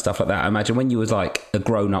dad and stuff like that, I imagine when you was like a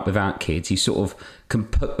grown up without kids, you sort of can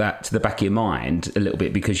put that to the back of your mind a little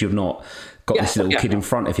bit because you've not got this little kid in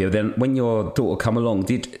front of you. Then when your daughter come along,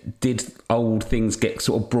 did old things get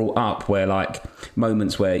sort of brought up where like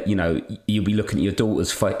moments where, you'll be looking at your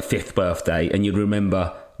daughter's 5th birthday and you'd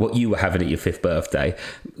remember what you were having at your 5th birthday?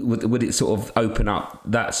 Would it sort of open up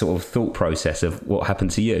that sort of thought process of what happened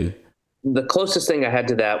to you? The closest thing I had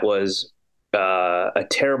to that was a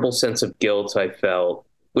terrible sense of guilt I felt,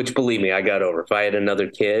 which, believe me, I got over. If I had another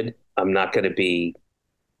kid, I'm not going to be,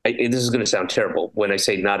 this is going to sound terrible when I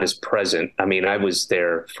say not as present. I mean, I was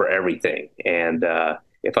there for everything. And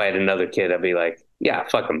if I had another kid, I'd be like, yeah,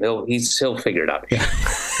 fuck him. He'll figure it out.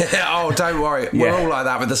 Oh, don't worry. We're all like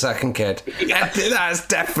that with the second kid. That's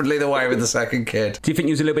definitely the way with the second kid. Do you think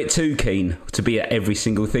you was a little bit too keen to be at every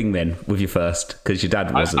single thing then with your first? Because your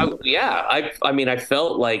dad wasn't. I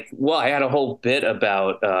felt like, I had a whole bit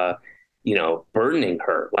about, burdening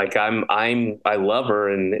her. Like I love her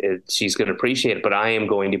and she's going to appreciate it, but I am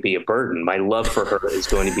going to be a burden. My love for her is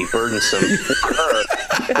going to be burdensome for her.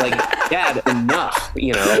 Like, Dad, enough,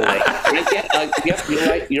 you're right,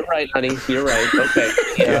 honey. You're right. Okay.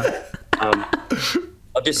 Yeah.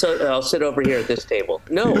 I'll sit over here at this table.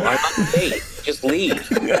 No, I'm on date. Just leave.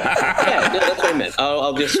 Yeah, that's what I meant.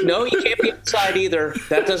 I'll just, no, you can't be inside either.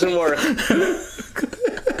 That doesn't work.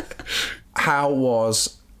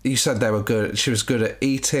 You said they were good. She was good at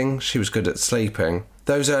eating. She was good at sleeping.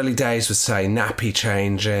 Those early days with, say, nappy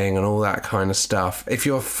changing and all that kind of stuff. If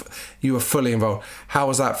you were fully involved, how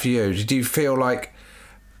was that for you? Did you feel like...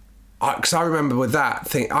 Because I remember with that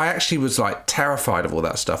thing, I actually was like terrified of all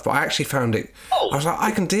that stuff, but I actually found it... I was like, I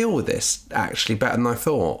can deal with this actually better than I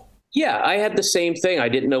thought. Yeah, I had the same thing. I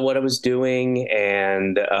didn't know what I was doing.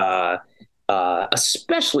 And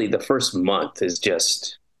especially the first month is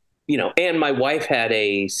just... and my wife had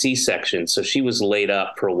a C-section, so she was laid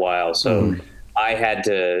up for a while. So I had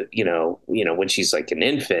to, when she's like an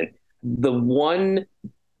infant, the one,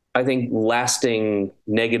 I think, lasting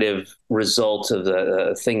negative result of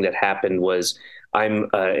the thing that happened was I'm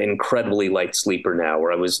an incredibly light sleeper now,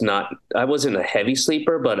 where I wasn't a heavy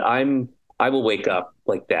sleeper, but I will wake up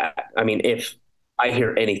like that. I mean, if I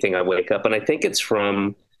hear anything, I wake up. And I think it's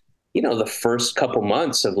from, the first couple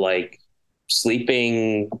months of like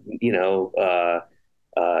sleeping,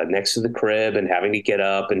 next to the crib and having to get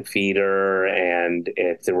up and feed her. And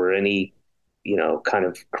if there were any, kind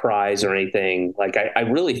of cries or anything, like I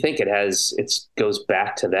really think it goes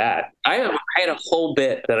back to that. I had a whole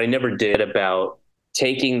bit that I never did about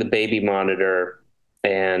taking the baby monitor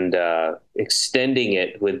and extending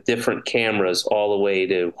it with different cameras all the way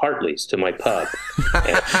to Hartley's, to my pub.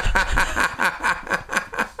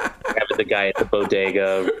 Having the guy at the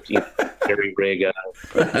bodega, Gary Riga.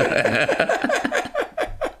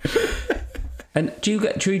 And do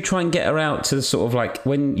you try and get her out to the sort of like,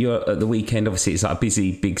 when you're at the weekend, obviously it's like a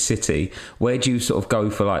busy big city, where do you sort of go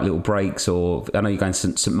for like little breaks? Or I know you're going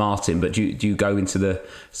to St Martin, but do you go into the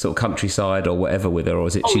sort of countryside or whatever with her, or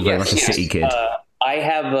is it very much a city kid? I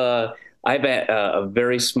have a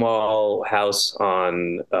very small house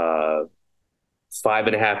on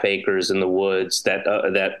 5.5 acres in the woods that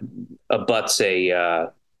abuts a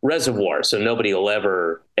reservoir, so nobody will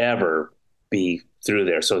ever be through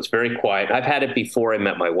there. So it's very quiet. I've had it before I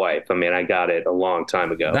met my wife. I mean, I got it a long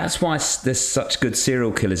time ago. That's why there's such good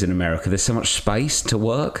serial killers in America. There's so much space to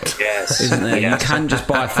work. Yes. Isn't there? Yes. You can just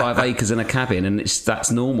buy 5 acres and a cabin and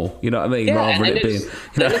that's normal. You know what I mean? Yeah, Rather than it being...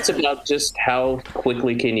 Then it's about just how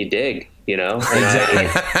quickly can you dig, Exactly.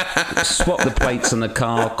 Swap the plates on the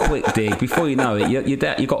car, quick dig. Before you know it,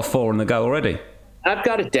 you got 4 on the go already. I've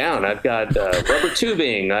got it down. I've got rubber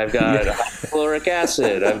tubing. I've got hydrochloric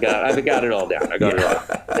acid. I've got it all down. I got it all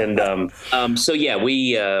down. And so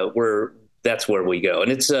that's where we go.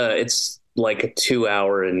 And it's like a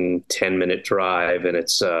 2-hour and 10-minute drive, and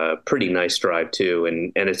it's a pretty nice drive too.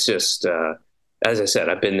 And it's just as I said,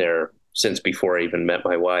 I've been there since before I even met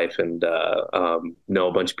my wife, and know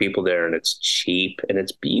a bunch of people there, and it's cheap and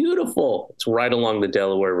it's beautiful. It's right along the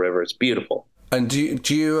Delaware River. It's beautiful. And do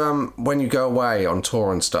you when you go away on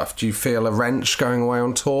tour and stuff, do you feel a wrench going away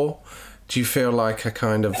on tour? Do you feel like a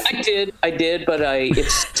kind of... I did, but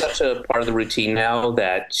it's such a part of the routine now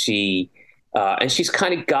that she's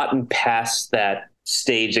kind of gotten past that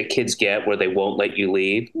stage that kids get where they won't let you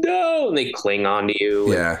leave. No, and they cling on to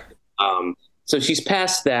you. Yeah. And, so she's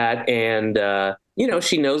past that, and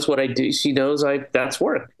she knows what I do. She knows that's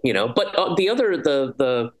work. But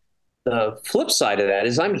the flip side of that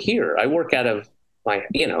is I'm here. I work out of my,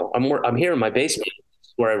 I'm here in my basement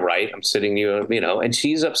where I write. I'm sitting, and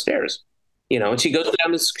she's upstairs, and she goes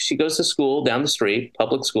to school down the street,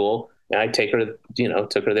 public school. And I take her,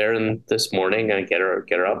 took her there this morning, and I get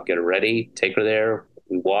her up, get her ready, take her there.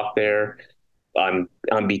 We walk there. I'm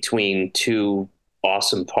between 2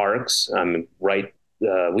 awesome parks. I'm right.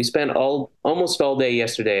 We spent almost all day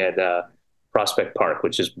yesterday at Prospect Park,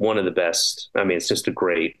 which is one of the best. I mean, it's just a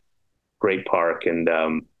great park, and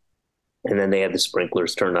then they had the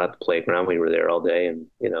sprinklers turned on at the playground. We were there all day, and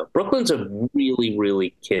Brooklyn's a really,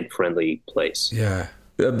 really kid friendly place. Yeah.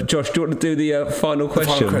 Josh, do you want to do the final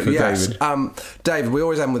question for yes. David? David, we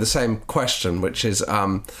always end with the same question, which is,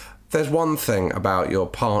 there's one thing about your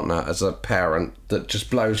partner as a parent that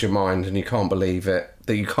just blows your mind and you can't believe it,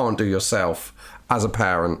 that you can't do yourself as a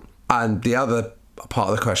parent. And the other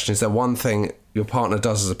part of the question is, there one thing your partner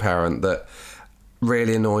does as a parent that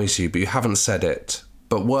really annoys you, but you haven't said it,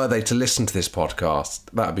 but were they to listen to this podcast,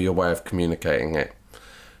 that'd be your way of communicating it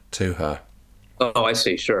to her? Oh, I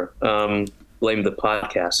see. Sure. Blame the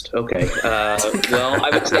podcast. Okay. Well,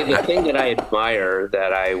 I would say the thing that I admire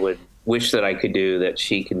that I would wish that I could do that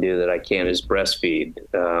she can do that I can't is breastfeed.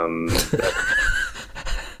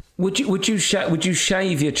 Would you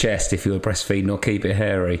shave your chest if you were breastfeeding, or keep it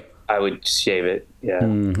hairy? I would shave it. Yeah.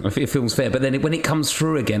 It feels fair, but then when it comes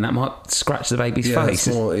through again, that might scratch the baby's face.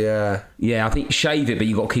 Yeah, I think shave it, but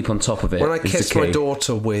you got to keep on top of it. When I kiss my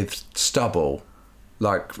daughter with stubble,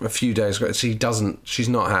 like a few days ago, she's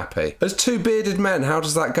not happy. As 2 bearded men, how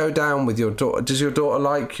does that go down with your daughter? Does your daughter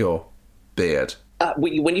like your beard?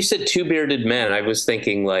 When you said 2 bearded men, I was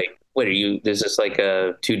thinking like, what are you? Is this like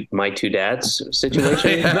my 2 dads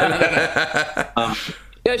situation?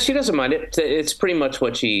 Yeah, she doesn't mind it. It's pretty much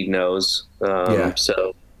what she knows.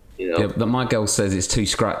 So, Yeah, but my girl says it's too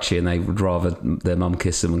scratchy, and they would rather their mum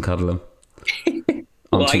kiss them and cuddle them.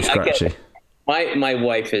 I'm too scratchy. My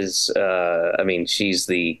wife is. She's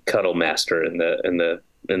the cuddle master in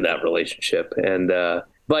that relationship, and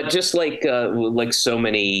but just like so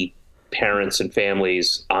many parents and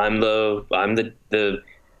families, I'm the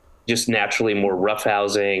just naturally more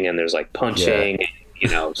roughhousing, and there's like punching. Yeah.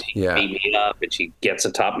 She beat me up, and she gets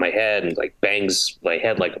on top of my head and like bangs my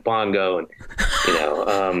head like a bongo, and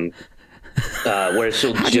where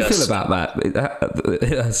she'll How do you feel about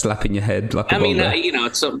that? Slapping your head like a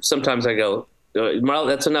bongo? Sometimes I go, Marl,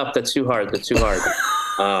 that's enough. That's too hard. But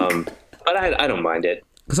I don't mind it.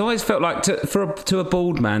 Because I always felt like to a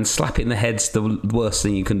bald man, slapping the head's the worst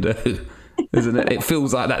thing you can do, isn't it? It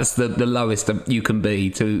feels like that's the lowest you can be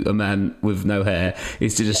to a man with no hair,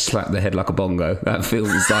 is to just slap the head like a bongo. That feels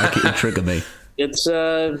like it would trigger me. It's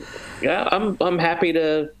I'm happy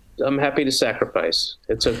to sacrifice.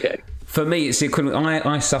 It's okay. For me, it's the equivalent.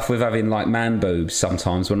 I suffer with having like man boobs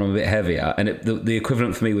sometimes when I'm a bit heavier, and the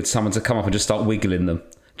equivalent for me would someone to come up and just start wiggling them.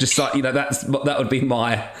 Just like, that would be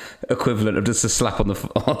my equivalent of just a slap on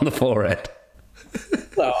the forehead.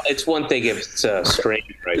 Well, it's one thing if it's a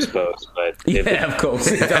stranger, I suppose. But of course,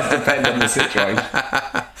 it does depend on the situation.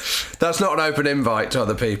 That's not an open invite to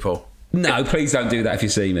other people. No, please don't do that if you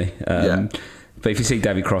see me. But if you see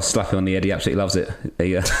David Cross slapping on the head, he absolutely loves it.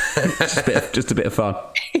 Just a bit of fun.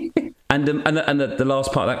 And the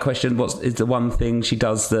last part of that question, what is the one thing she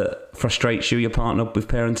does that frustrates you, your partner, with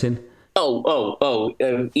parenting?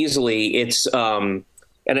 Easily. It's and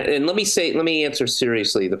let me answer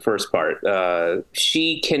seriously the first part.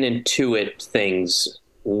 She can intuit things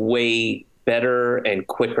way better and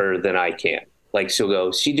quicker than I can. Like, she'll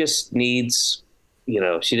go, she just needs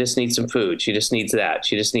some food. She just needs that.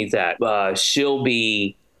 She just needs that. She'll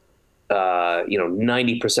be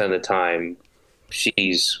 90% of the time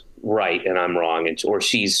she's right and I'm wrong, or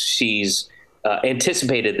she's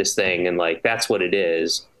anticipated this thing and like that's what it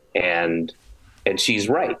is. And she's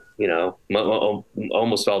right,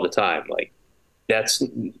 almost all the time. Like,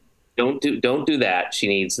 don't do that. She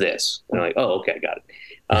needs this. And I'm like, oh, okay, got it.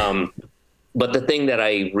 But the thing that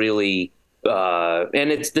I really,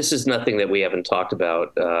 and this is nothing that we haven't talked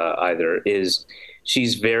about either, is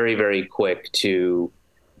she's very, very quick to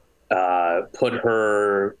put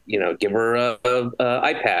her, give her a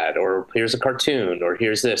iPad, or here's a cartoon, or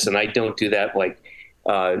here's this. And I don't do that. Like,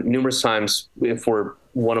 numerous times, if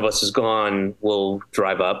one of us is gone, we'll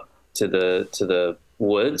drive up to the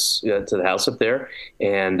woods, to the house up there,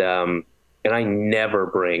 and I never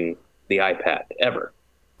bring the iPad ever.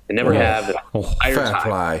 I never have.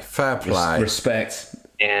 Fair play. Respect.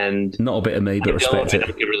 And not a bit of me, but respect it. I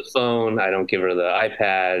don't give her the phone. I don't give her the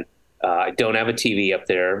iPad. I don't have a TV up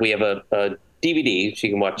there. We have a DVD. She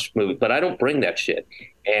can watch movies, but I don't bring that shit.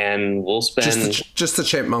 And we'll spend just the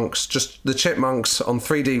Chipmunks, on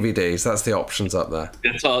 3 DVDs. That's the options up there.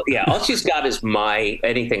 That's all. Yeah, all she's got is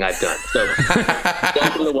anything I've done. So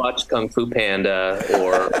welcome to watch Kung Fu Panda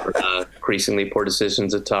or increasingly poor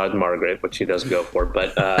decisions of Todd and Margaret, which she doesn't go for.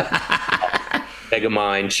 But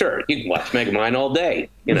Megamind, sure, you can watch Megamind all day.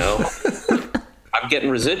 I'm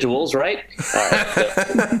getting residuals, right? All right.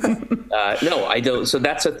 So, no, I don't. So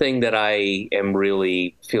that's a thing that I am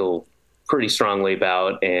really feel pretty strongly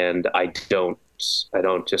about, and I don't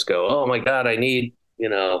just go, oh my God, I need,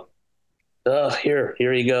 here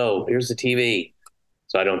you go, here's the TV.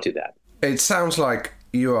 So I don't do that. It sounds like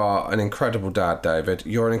you are an incredible dad, David.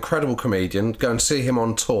 You're an incredible comedian. Go and see him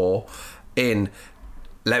on tour in,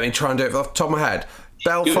 let me try and do it off the top of my head,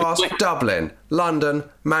 Belfast, Dublin, London,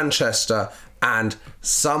 Manchester, and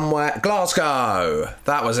somewhere, Glasgow.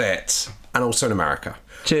 That was it. And also in America.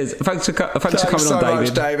 Cheers. Thanks for coming on, David. So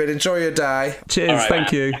much, David. Enjoy your day. Cheers. Right,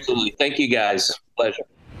 thank you. Absolutely. Thank you, guys. Pleasure.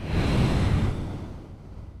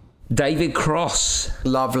 David Cross.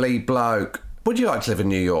 Lovely bloke. Would you like to live in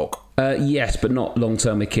New York? Yes, but not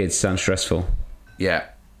long-term with kids. Sounds stressful. Yeah.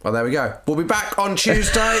 Well, there we go. We'll be back on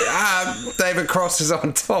Tuesday. David Cross is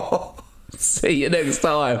on tour. See you next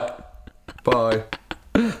time. Bye.